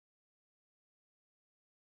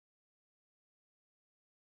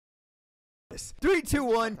this. 3, 2,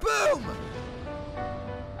 1, boom!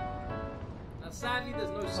 Sadly,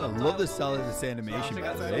 there's no I love the style of this animation,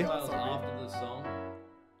 by the way. After the song,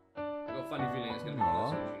 I got a funny feeling it's gonna be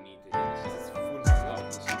one of the songs you need to hear. This is full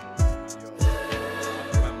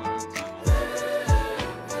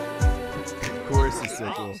The chorus is so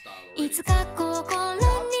cool. いつか心に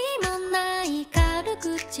もない軽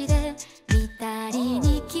口で見たり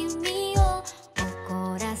に君を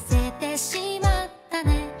怒らせてしまった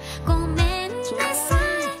ね。ごめんなさ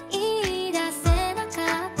い、言い出せなか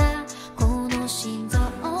ったこの心臓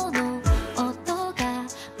の音が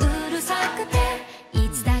うるさくて、い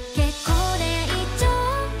つだけこれ以上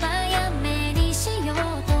はやめにしよう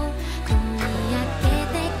と組み上げ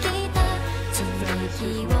てきた積み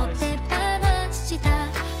木を手放した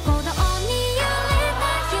鼓動に揺れた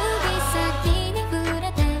指先に触れ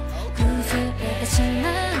て崩れてしま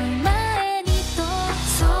う前にと、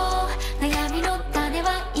そう悩みの種は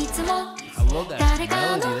いつも I love that 誰か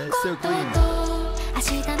の melody. こ That's so とと clean. 明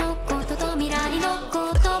日のことと未来のこ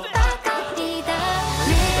とばかりだ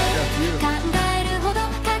ね。考えるほど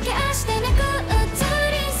駆け足でめく移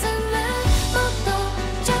り住む、もっと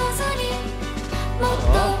上手にもっと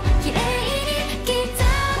綺麗に刻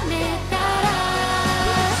めたら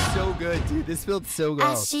So good, dude. This feels so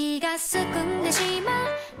well. 足がすくんでしま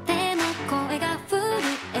っても声が震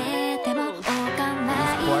えてもお構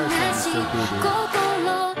いなし、心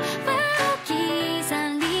は置き去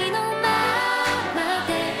りのままで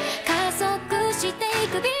加速してい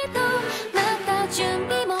くビート、また準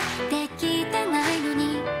備もできてないのに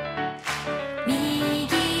右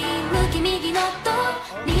向き右の通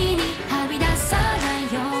りにはみ出さない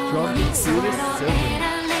ように揃えら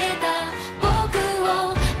れた僕を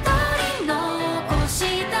取り残し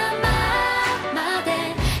たままで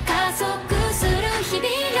加速する日々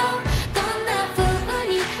よ、どんな風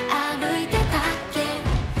に歩いてたっけ、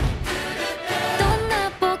どんな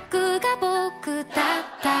僕が僕だっ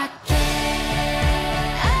たっけ。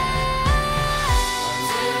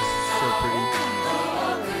 So pretty.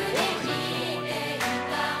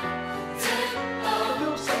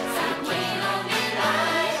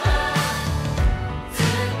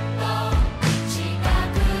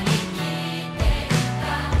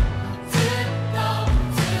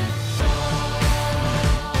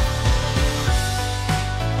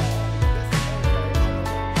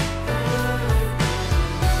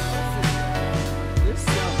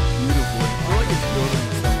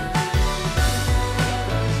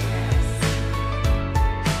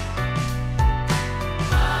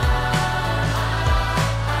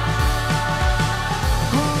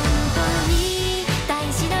 本当に大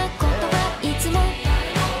事なことはいつも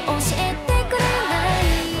教えてくれない、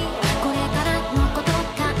これからのこと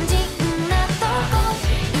肝心なとこ、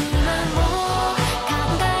今も考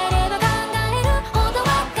えれば考えるほどわ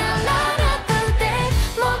からなくて、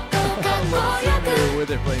もっとかっこよく Where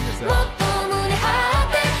they're playing this も out. っと胸張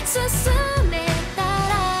って進めた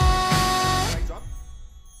ら、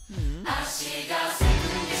足がすく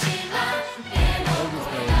んでしまっても声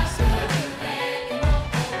が震えても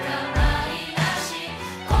お構いなし、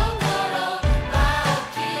心は置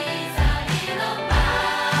き去りのま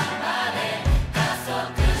まで加速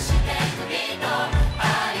してくビート、張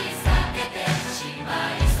り裂けてしま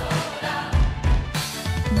いそうだ、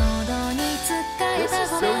喉に使えば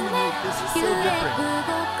ごめんね、揺れ動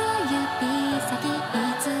く指先、い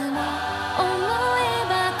つも思え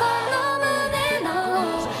ばこの胸の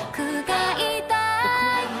奥が痛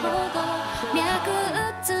いほど脈打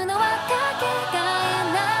つのはかけがえ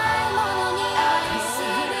ないものに、愛する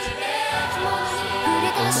べきものに触れ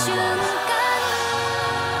た瞬間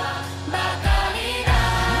ばかりだ、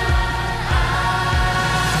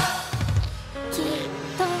きっ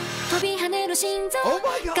と飛び跳ねる心臓 Oh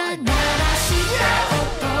my が god! 鳴らした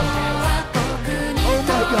音は僕にと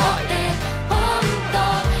って本当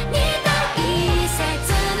に大切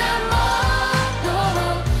なもの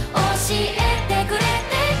を教えてくれ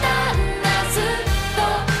てたんだ、ずっと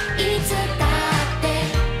いつだって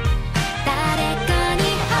誰かに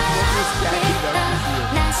払ってた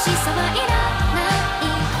らしさはいらない、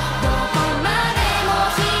どこまでも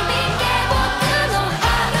響け僕のハ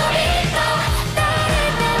ートビート、誰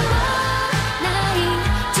でもない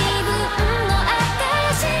自分の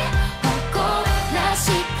証、誇らし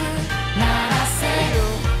くならせる、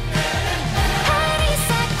張り裂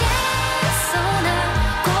けそうな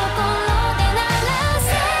心で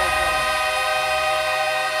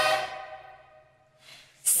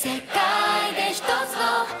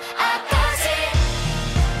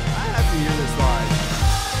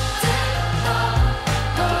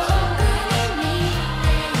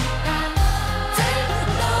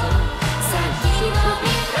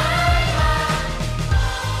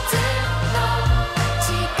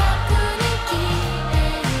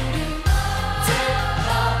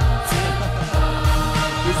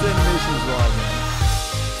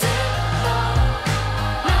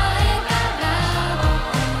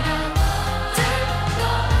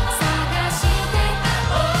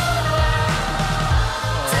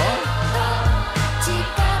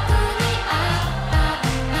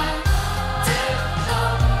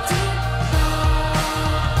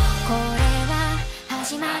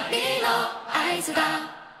合図だ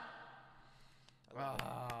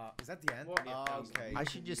Is that the end? What? Yeah, that was the Okay. end. I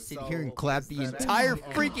should just sit So, here and clap the that's- entire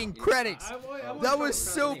freaking credits. I want That to was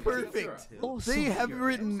try so something. perfect. Sure. They have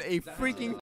written a freaking